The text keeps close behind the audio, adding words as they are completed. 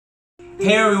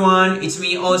Hey everyone, it's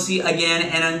me Ozzy again,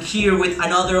 and I'm here with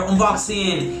another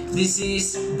unboxing. This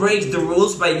is Break the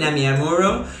Rules by Namie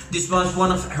Amuro. This was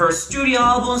one of her studio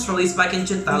albums released back in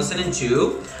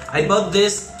 2002. I bought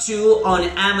this too on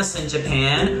Amazon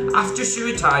Japan after she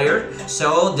retired,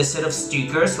 so the set of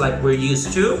stickers like we're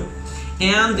used to.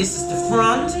 And this is the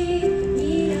front,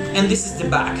 and this is the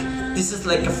back. This is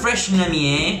like a fresh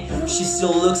Namie. She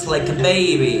still looks like a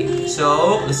baby.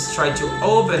 So let's try to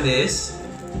open this.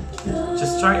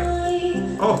 Just try.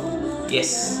 Oh,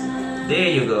 yes. There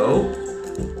you go.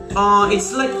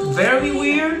 It's like very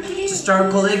weird to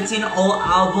start collecting all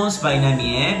albums by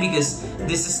Namie because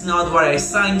this is not what I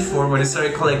signed for when I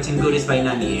started collecting goodies by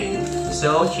Namie.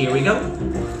 So here we go.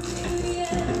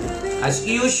 As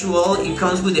usual, it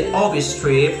comes with the obvious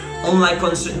strip. Unlike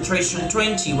Concentration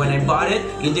 20, when I bought it,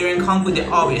 it didn't come with the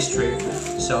obvious strip.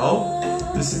 So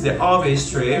this is the obvious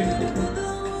strip.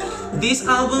 This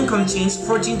album contains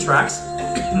 14 tracks.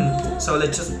 So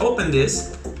let's just open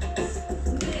this.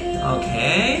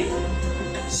 Okay.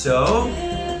 So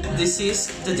this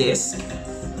is the disc.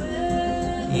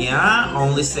 Yeah,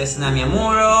 only says Namie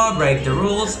Amuro, Break the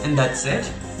Rules, and that's it.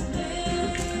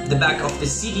 The back of the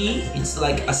CD, it's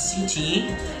like a city.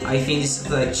 I think this is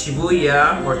like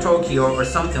Shibuya or Tokyo or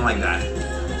something like that.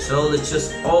 So let's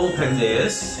just open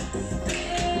this.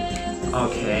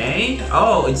 Okay.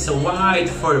 Oh, it's a white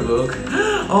photo book.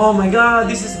 Oh my god,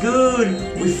 this is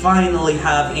good. We finally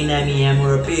have a Namie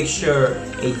Amuro picture.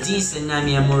 A decent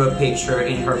Namie Amuro picture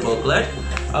in her booklet.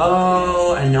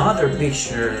 Oh, another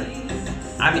picture.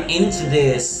 I'm into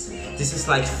this. This is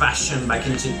like fashion back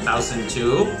in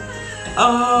 2002.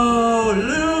 Oh,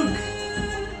 look!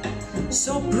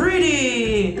 So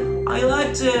pretty! I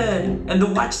liked it! And the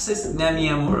watch says Namie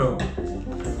Amuro,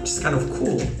 which is kind of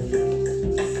cool.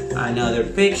 Another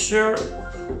picture.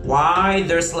 Why?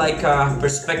 There's like a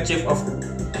perspective of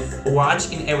watch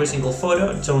in every single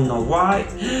photo. Don't know why.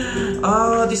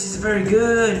 Oh, this is very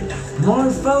good. More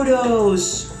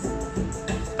photos.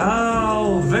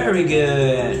 Oh, very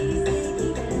good.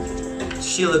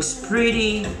 She looks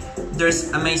pretty.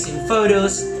 There's amazing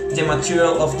photos. The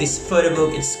material of this photo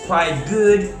book is quite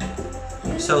good.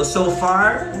 So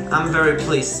far, I'm very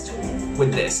pleased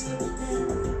with this.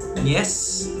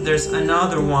 Yes, there's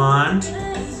another one.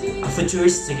 A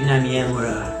futuristic Namie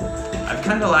Amuro. I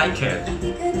kinda like it.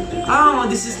 Oh,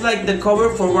 this is like the cover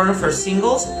for one of her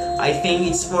singles. I think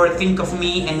it's for Think of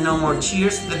Me and No More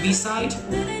Tears, the B-side.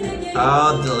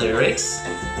 Oh, the lyrics.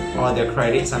 Or the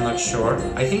credits, I'm not sure.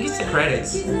 I think it's the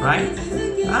credits, right?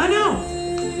 I know.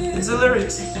 It's the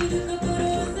lyrics.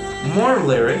 More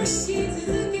lyrics.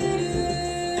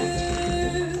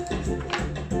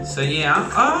 So yeah.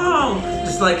 Oh,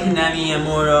 just like Namie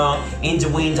Amuro in the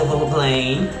window of a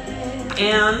plane.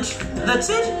 And that's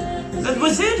it. That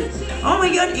was it. Oh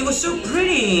my god, it was so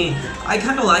pretty. I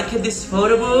kind of like this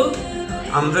photo book.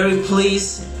 I'm very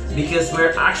pleased because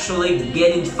we're actually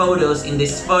getting photos in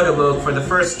this photo book for the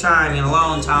first time in a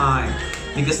long time.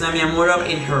 Because Namie Amuro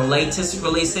in her latest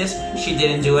releases, she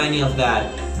didn't do any of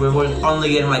that. We were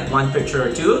only getting like one picture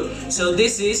or two. So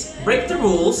this is Break the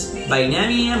Rules by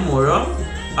Namie Amuro.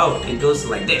 Oh, it goes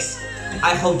like this.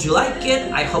 I hope you like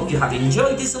it. I hope you have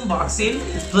enjoyed this unboxing.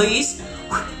 Please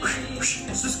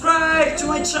subscribe to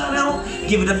my channel,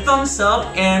 give it a thumbs up,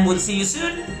 and we'll see you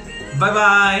soon. Bye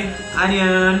bye.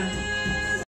 Annyeong.